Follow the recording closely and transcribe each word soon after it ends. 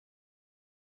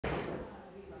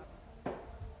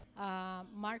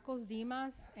Marcos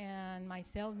Dimas and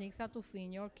myself, Nixa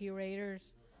Tufino,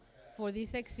 curators for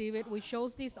this exhibit. We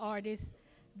chose these artists.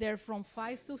 They're from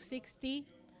 5 to 60,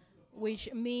 which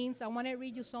means I want to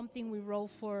read you something we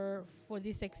wrote for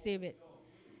this exhibit.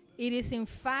 It is in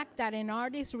fact that an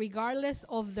artist, regardless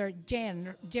of their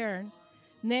genre,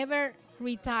 never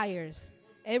retires.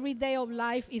 Every day of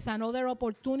life is another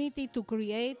opportunity to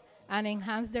create and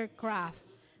enhance their craft.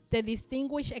 The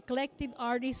distinguished eclectic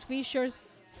artist features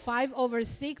 5 over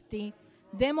 60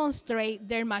 demonstrate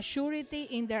their maturity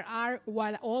in their art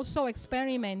while also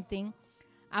experimenting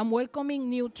and welcoming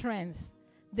new trends.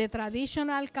 The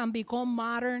traditional can become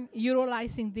modern,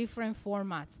 utilizing different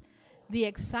formats. The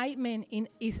excitement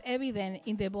is evident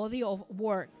in the body of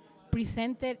work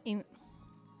presented in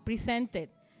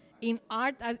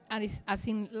art as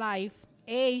in life.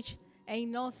 Age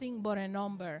ain't nothing but a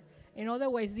number. In other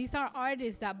words, these are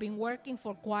artists that have been working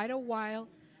for quite a while,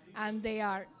 and they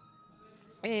are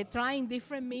trying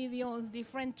different mediums,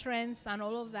 different trends, and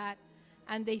all of that,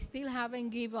 and they still haven't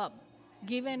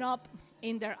given up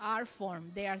in their art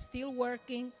form. They are still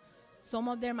working. Some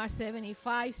of them are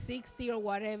 75, 60, or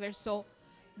whatever. So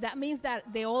that means that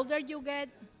the older you get,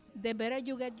 the better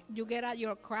you get at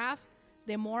your craft,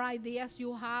 the more ideas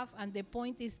you have, and the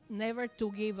point is never to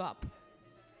give up.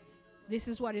 This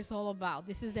is what it's all about.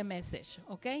 This is the message,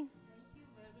 okay?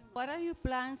 What are your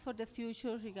plans for the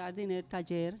future regarding El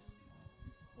Taller?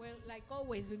 Well, like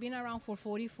always, we've been around for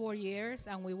 44 years,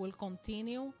 and we will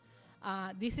continue.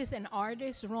 This is an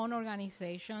artist-run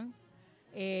organization.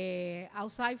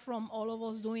 Outside from all of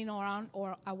us doing our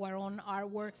own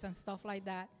artworks and stuff like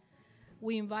that,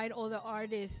 we invite other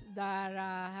artists that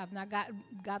have not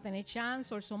gotten a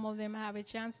chance, or some of them have a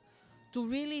chance, to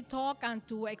really talk and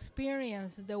to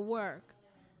experience the work.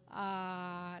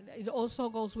 It also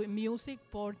goes with music,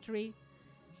 poetry,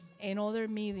 and other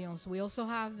mediums. We also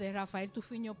have the Rafael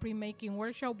Tufino printmaking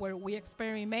workshop where we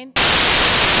experiment.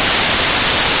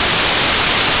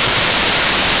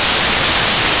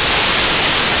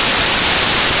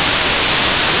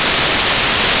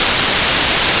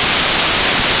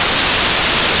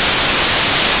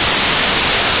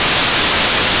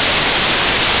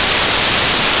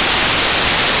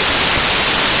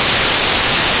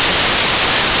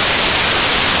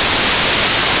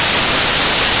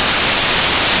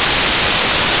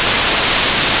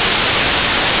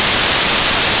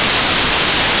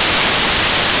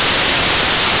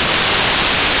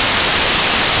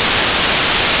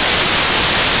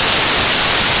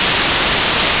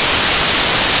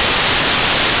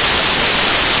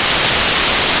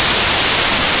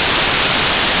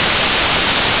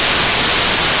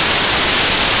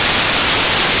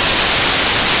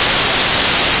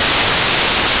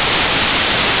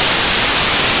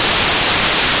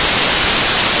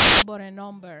 But a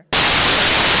number.